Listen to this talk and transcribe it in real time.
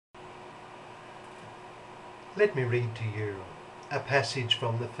Let me read to you a passage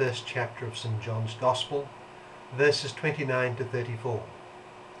from the first chapter of St. John's Gospel, verses 29 to 34.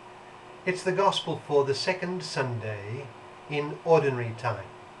 It's the Gospel for the second Sunday in Ordinary Time.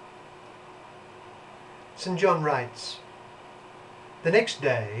 St. John writes, "The next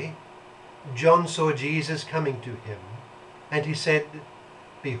day John saw Jesus coming to him, and he said,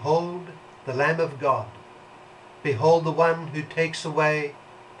 'Behold the Lamb of God. Behold the one who takes away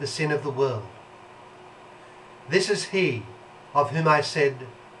the sin of the world. This is he of whom I said,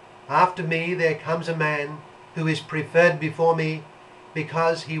 After me there comes a man who is preferred before me,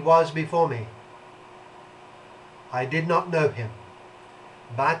 because he was before me. I did not know him,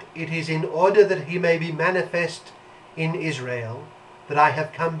 but it is in order that he may be manifest in Israel that I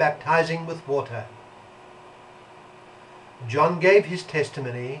have come baptizing with water.' John gave his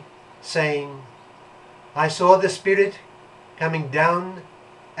testimony, saying, 'I saw the Spirit coming down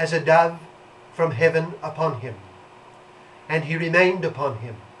as a dove from heaven upon him, and he remained upon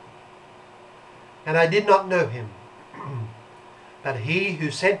him. And I did not know him, but he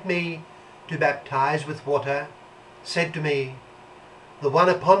who sent me to baptize with water said to me, The one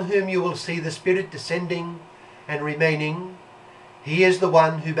upon whom you will see the Spirit descending and remaining, he is the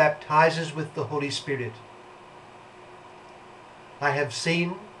one who baptizes with the Holy Spirit. I have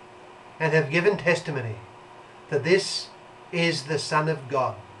seen and have given testimony that this is the Son of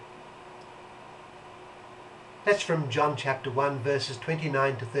God.'" That's from John chapter 1, verses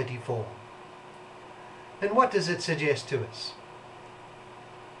 29 to 34. And what does it suggest to us?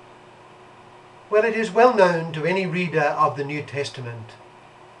 Well, it is well known to any reader of the New Testament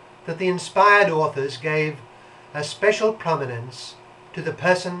that the inspired authors gave a special prominence to the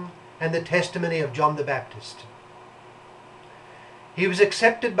person and the testimony of John the Baptist. He was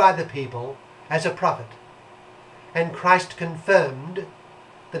accepted by the people as a prophet, and Christ confirmed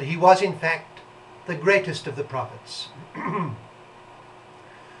that he was in fact the greatest of the prophets.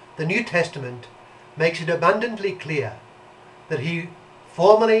 The New Testament makes it abundantly clear that he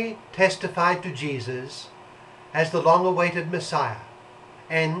formally testified to Jesus as the long-awaited Messiah,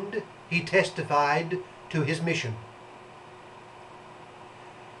 and he testified to his mission.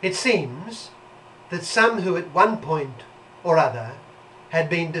 It seems that some who at one point or other had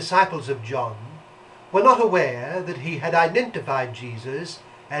been disciples of John were not aware that he had identified Jesus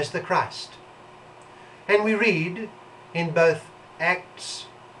as the Christ. And we read in both Acts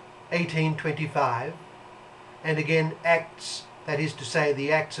 18:25 and again Acts, that is to say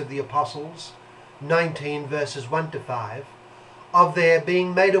the Acts of the Apostles, 19 verses 1 to 5, of their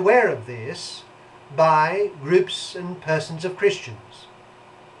being made aware of this by groups and persons of Christians.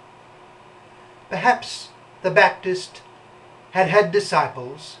 Perhaps the Baptist had had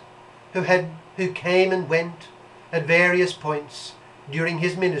disciples who came and went at various points during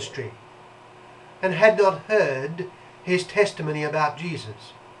his ministry, and had not heard his testimony about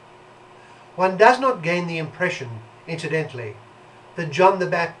Jesus. One does not gain the impression, incidentally, that John the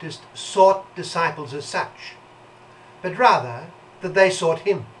Baptist sought disciples as such, but rather that they sought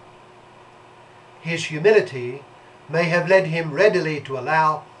him. His humility may have led him readily to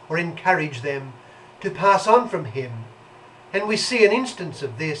allow or encourage them to pass on from him, and we see an instance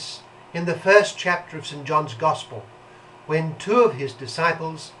of this in the first chapter of St. John's Gospel, when two of his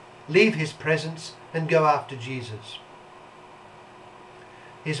disciples leave his presence and go after Jesus.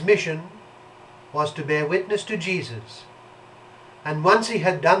 His mission was to bear witness to Jesus, and once he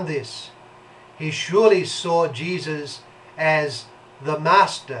had done this, he surely saw Jesus as the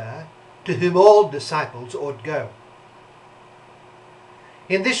Master to whom all disciples ought go.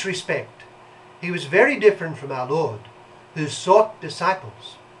 In this respect, he was very different from our Lord, who sought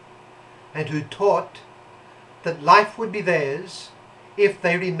disciples, and who taught that life would be theirs if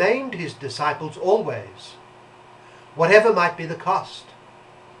they remained his disciples always, whatever might be the cost,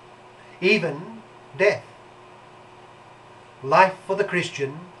 even death. Life for the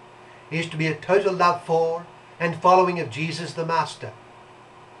Christian is to be a total love for and following of Jesus the Master.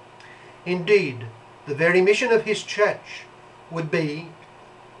 Indeed, the very mission of his church would be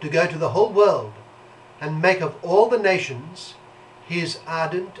to go to the whole world and make of all the nations his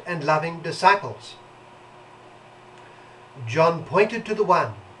ardent and loving disciples. John pointed to the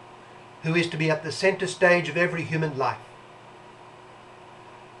one who is to be at the center stage of every human life.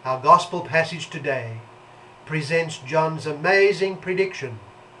 Our gospel passage today presents John's amazing prediction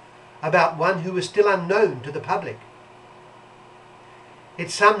about one who is still unknown to the public.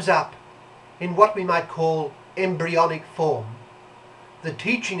 It sums up, in what we might call embryonic form, the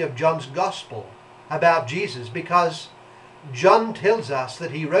teaching of John's gospel about Jesus, because John tells us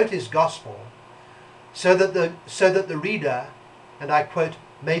that he wrote his gospel so that the reader, and I quote,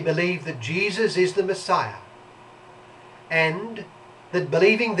 may believe that Jesus is the Messiah, and that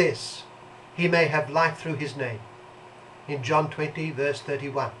believing this, he may have life through his name. In John 20, verse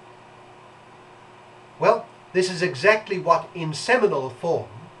 31. Well, this is exactly what, in seminal form,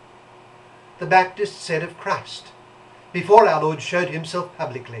 the Baptist said of Christ, before our Lord showed himself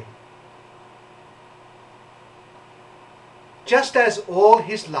publicly. Just as all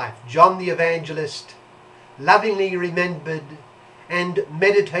his life John the Evangelist lovingly remembered and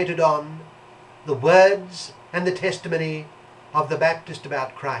meditated on the words and the testimony of the Baptist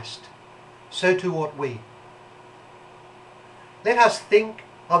about Christ, so too ought we. Let us think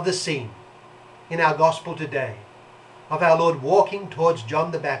of the scene in our Gospel today of our Lord walking towards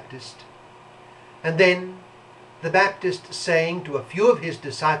John the Baptist, and then the Baptist saying to a few of his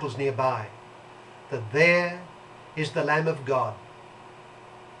disciples nearby that there is the Lamb of God.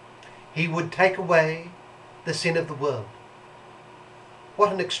 He would take away the sin of the world.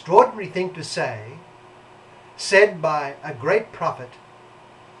 What an extraordinary thing to say, said by a great prophet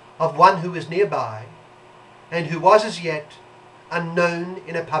of one who was nearby and who was as yet unknown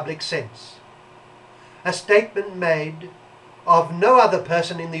in a public sense. A statement made of no other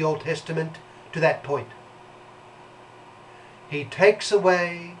person in the Old Testament to that point. He takes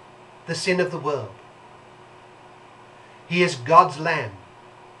away the sin of the world. He is God's Lamb,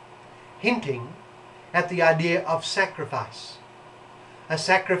 hinting at the idea of sacrifice, a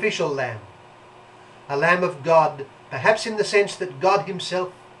sacrificial lamb, a lamb of God, perhaps in the sense that God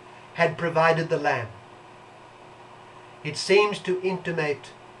himself had provided the lamb. It seems to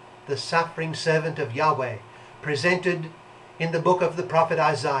intimate the suffering servant of Yahweh presented in the book of the prophet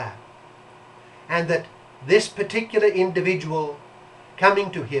Isaiah, and that this particular individual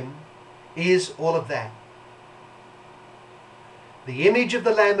coming to him is all of that. The image of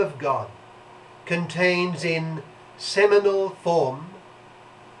the Lamb of God contains in seminal form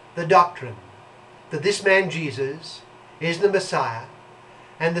the doctrine that this man Jesus is the Messiah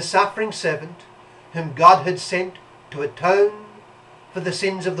and the suffering servant whom God had sent to atone for the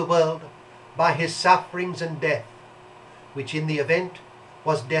sins of the world by his sufferings and death, which in the event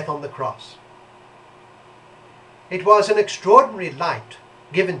was death on the cross. It was an extraordinary light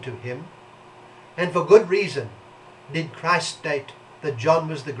given to him, and for good reason did Christ state that John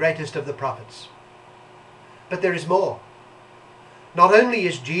was the greatest of the prophets. But there is more. Not only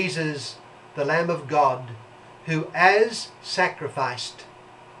is Jesus the Lamb of God, who as sacrificed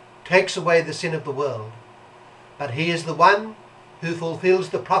takes away the sin of the world, but he is the one who fulfills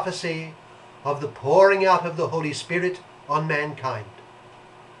the prophecy of the pouring out of the Holy Spirit on mankind.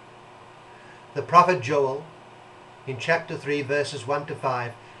 The prophet Joel, in chapter 3, verses 1 to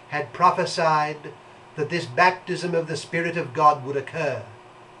 5, had prophesied that this baptism of the Spirit of God would occur.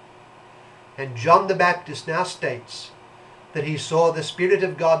 And John the Baptist now states that he saw the Spirit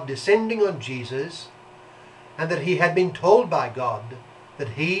of God descending on Jesus, and that he had been told by God that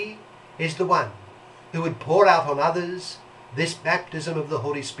he is the one who would pour out on others this baptism of the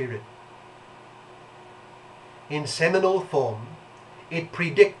Holy Spirit. In seminal form, it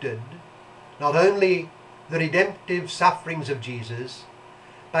predicted not only the redemptive sufferings of Jesus,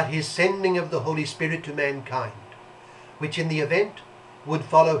 but his sending of the Holy Spirit to mankind, which in the event would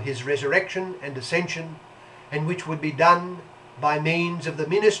follow his resurrection and ascension, and which would be done by means of the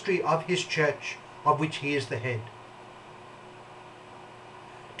ministry of his church, of which he is the head.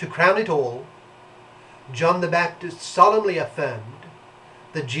 To crown it all, John the Baptist solemnly affirmed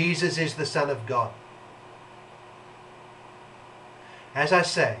that Jesus is the Son of God. As I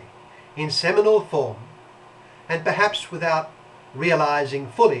say, in seminal form, and perhaps without realizing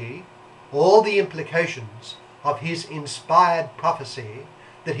fully all the implications of his inspired prophecy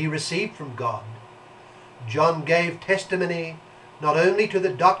that he received from God, John gave testimony not only to the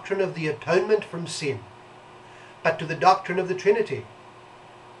doctrine of the atonement from sin, but to the doctrine of the Trinity,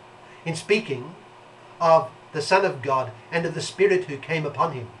 in speaking of the Son of God and of the Spirit who came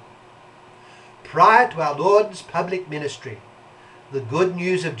upon him. Prior to our Lord's public ministry, the good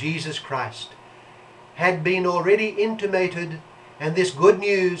news of Jesus Christ had been already intimated, and this good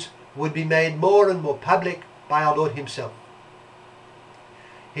news would be made more and more public by our Lord himself.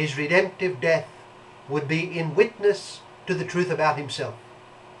 His redemptive death would be in witness to the truth about himself.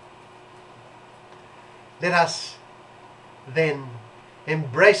 Let us then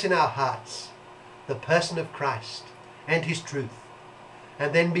embrace in our hearts the person of Christ and his truth,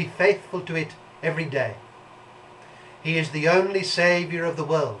 and then be faithful to it every day. He is the only Saviour of the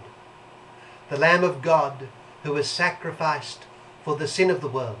world, the Lamb of God who was sacrificed for the sin of the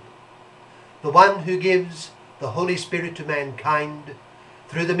world, the one who gives the Holy Spirit to mankind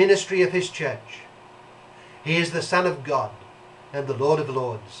through the ministry of his church. He is the Son of God and the Lord of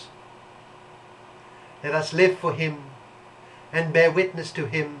Lords. Let us live for him and bear witness to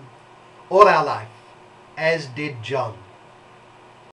him all our life, as did John.